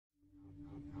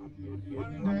I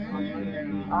should come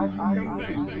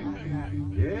back.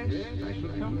 Yes, I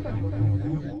should come back.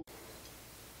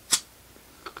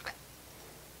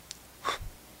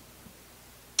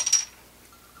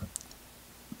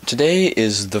 Today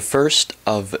is the 1st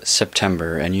of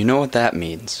September, and you know what that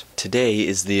means. Today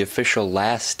is the official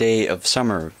last day of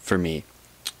summer for me.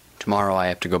 Tomorrow I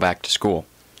have to go back to school.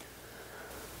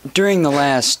 During the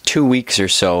last 2 weeks or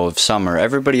so of summer,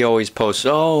 everybody always posts,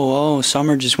 oh,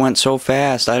 summer just went so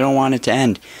fast, I don't want it to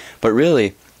end. But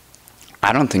really,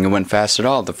 I don't think it went fast at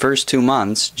all. The first 2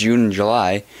 months, June and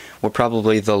July, were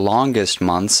probably the longest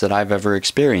months that I've ever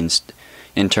experienced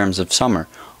in terms of summer.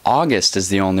 August is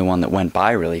the only one that went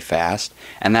by really fast,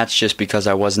 and that's just because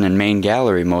I wasn't in main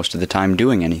gallery most of the time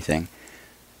doing anything.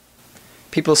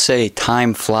 People say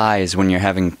time flies when you're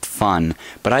having fun,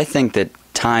 but I think that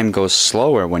time goes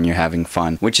slower when you're having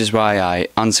fun, which is why I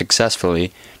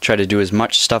unsuccessfully try to do as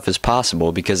much stuff as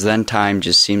possible, because then time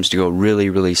just seems to go really,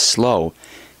 really slow,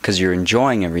 because you're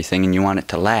enjoying everything and you want it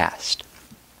to last.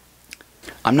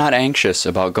 I'm not anxious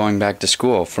about going back to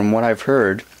school. From what I've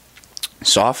heard,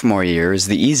 sophomore year is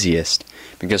the easiest,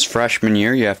 because freshman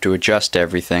year you have to adjust to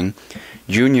everything.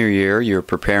 Junior year you're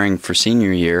preparing for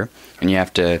senior year, and you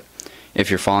have to,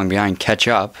 if you're falling behind, catch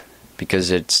up,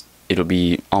 because it'll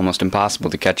be almost impossible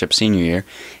to catch up senior year.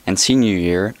 And senior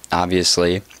year,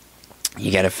 obviously,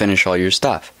 you gotta finish all your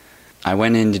stuff. I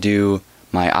went in to do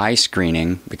my eye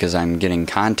screening because I'm getting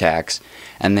contacts,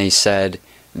 and they said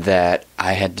that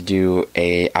I had to do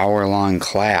a hour-long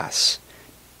class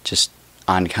just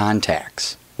on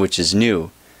contacts, which is new,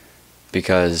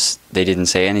 because they didn't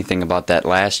say anything about that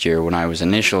last year when I was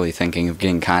initially thinking of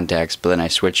getting contacts, but then I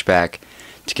switched back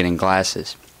to getting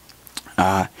glasses.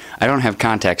 I don't have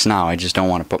contacts now. I just don't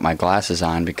want to put my glasses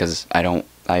on because I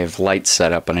have lights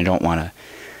set up and I don't want to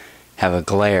have a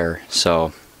glare,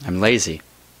 so I'm lazy.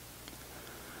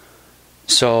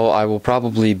 So I will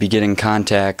probably be getting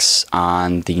contacts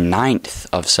on the 9th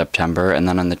of September, and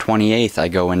then on the 28th I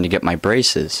go in to get my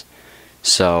braces.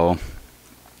 So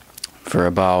for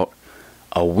about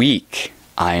a week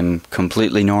I'm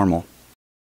completely normal.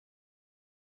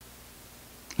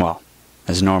 Well,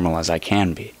 as normal as I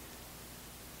can be.